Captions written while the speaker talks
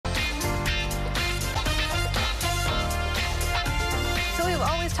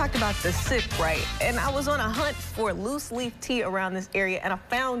talked about the sip, right? And I was on a hunt for loose leaf tea around this area, and I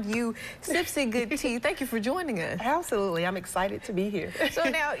found you, Sippsi Good Tea. Thank you for joining us. Absolutely. I'm excited to be here. So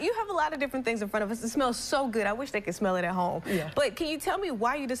now, you have a lot of different things in front of us. It smells so good. I wish they could smell it at home. Yeah. But can you tell me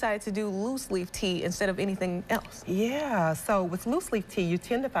why you decided to do loose leaf tea instead of anything else? Yeah, so with loose leaf tea, you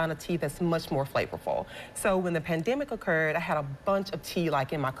tend to find a tea that's much more flavorful. So when the pandemic occurred, I had a bunch of tea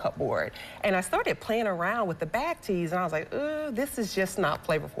like in my cupboard. And I started playing around with the bag teas, and I was like, this is just not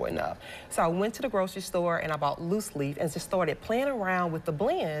flavorful enough. So I went to the grocery store and I bought loose leaf and just started playing around with the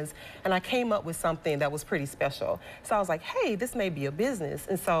blends, and I came up with something that was pretty special. So I was like, hey, this may be a business.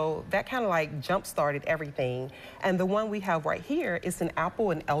 And so that kind of like jump-started everything. And the one we have right here is an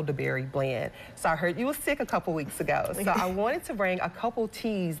apple and elderberry blend. So I heard you were sick a couple weeks ago. So I wanted to bring a couple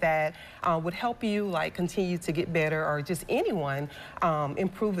teas that would help you like continue to get better, or just anyone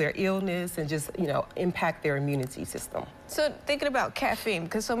improve their illness and just, you know, impact their immunity system. So thinking about caffeine,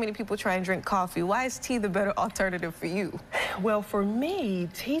 because so many people try and drink coffee, why is tea the better alternative for you? Well, for me,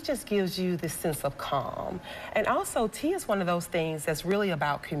 tea just gives you this sense of calm. And also, tea is one of those things that's really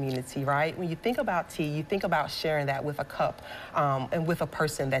about community, right? When you think about tea, you think about sharing that with a cup and with a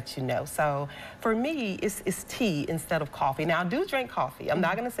person that you know. So for me, it's tea instead of coffee. Now, I do drink coffee. I'm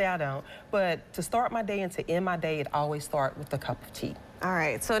not going to say I don't, but to start my day and to end my day, it always starts with a cup of tea. All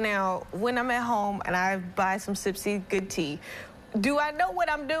right, so now when I'm at home and I buy some Sippsi Good Tea, do I know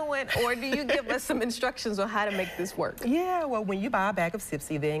what I'm doing, or do you give us some instructions on how to make this work? Yeah, well, when you buy a bag of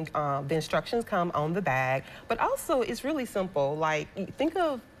Sippsi, then the instructions come on the bag. But also, it's really simple. Like, think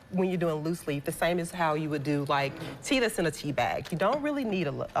of when you're doing loose leaf, the same as how you would do like tea that's in a tea bag. You don't really need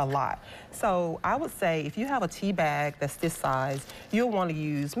a lot. So I would say if you have a tea bag that's this size, you'll want to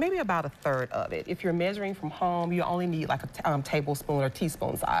use maybe about 1/3 of it. If you're measuring from home, you only need like a tablespoon or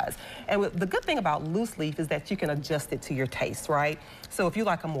teaspoon size. And the good thing about loose leaf is that you can adjust it to your taste, right? So if you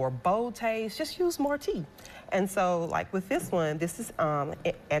like a more bold taste, just use more tea. And so like with this one, this is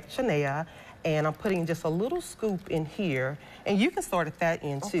Echinacea, and I'm putting just a little scoop in here, and you can start at that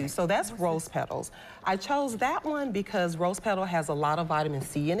end too. So that's rose petals. I chose that one because rose petal has a lot of vitamin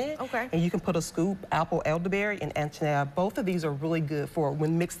C in it. Okay. And you can put a scoop, apple, elderberry, and Echinacea. Both of these are really good for,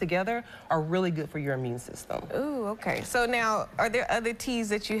 when mixed together, are really good for your immune system. Ooh, okay. So now, are there other teas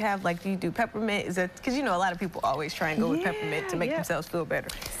that you have, like do you do peppermint? Is that, because you know a lot of people always try and go with peppermint to make themselves feel better.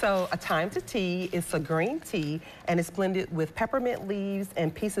 So a time to tea, it's a green tea, and it's blended with peppermint leaves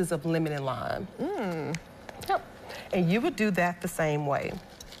and pieces of lemon and lime. Yep. And you would do that the same way.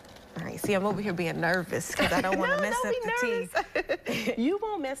 All right, see, I'm over here being nervous because I don't want to mess up the tea. You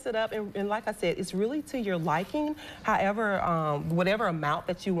won't mess it up, and like I said, it's really to your liking. However, whatever amount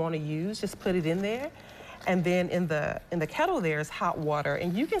that you want to use, just put it in there. And then in the kettle there is hot water,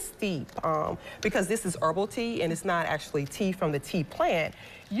 and you can steep, because this is herbal tea and it's not actually tea from the tea plant.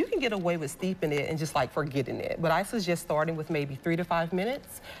 You can get away with steeping it and just like forgetting it. But I suggest starting with maybe 3 to 5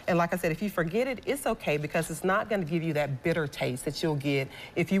 minutes. And like I said, if you forget it, it's okay, because it's not going to give you that bitter taste that you'll get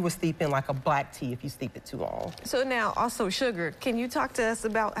if you were steeping like a black tea if you steep it too long. So now also sugar. Can you talk to us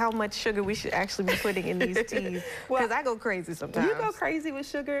about how much sugar we should actually be putting in these teas? Because I go crazy sometimes. You go crazy with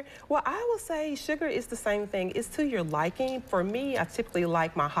sugar? Well, I will say sugar is the same thing. It's to your liking. For me, I typically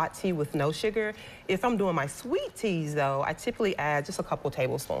like my hot tea with no sugar. If I'm doing my sweet teas, though, I typically add just a couple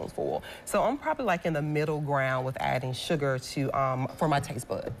tablespoons full. So I'm probably like in the middle ground with adding sugar to for my taste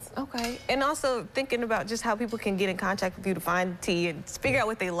buds. Okay. And also thinking about just how people can get in contact with you to find tea and figure out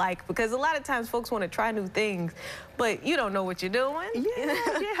what they like, because a lot of times folks want to try new things, but you don't know what you're doing.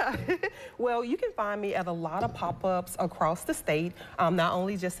 Yeah. Well, you can find me at a lot of pop-ups across the state, not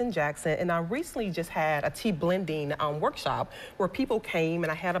only just in Jackson. And I recently just had a tea blending workshop where people came,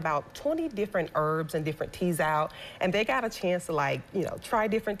 and I had about 20 different herbs and different teas out, and they got a chance to, like, you know, try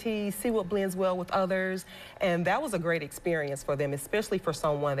different teas, see what blends well with others. And that was a great experience for them, especially for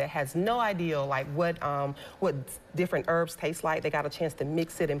someone that has no idea like what different herbs taste like. They got a chance to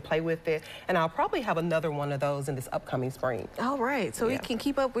mix it and play with it. And I'll probably have another one of those in this upcoming spring. All right, so we can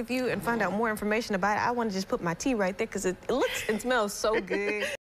keep up with you and find out more information about it. I want to just put my tea right there because it looks and smells so good.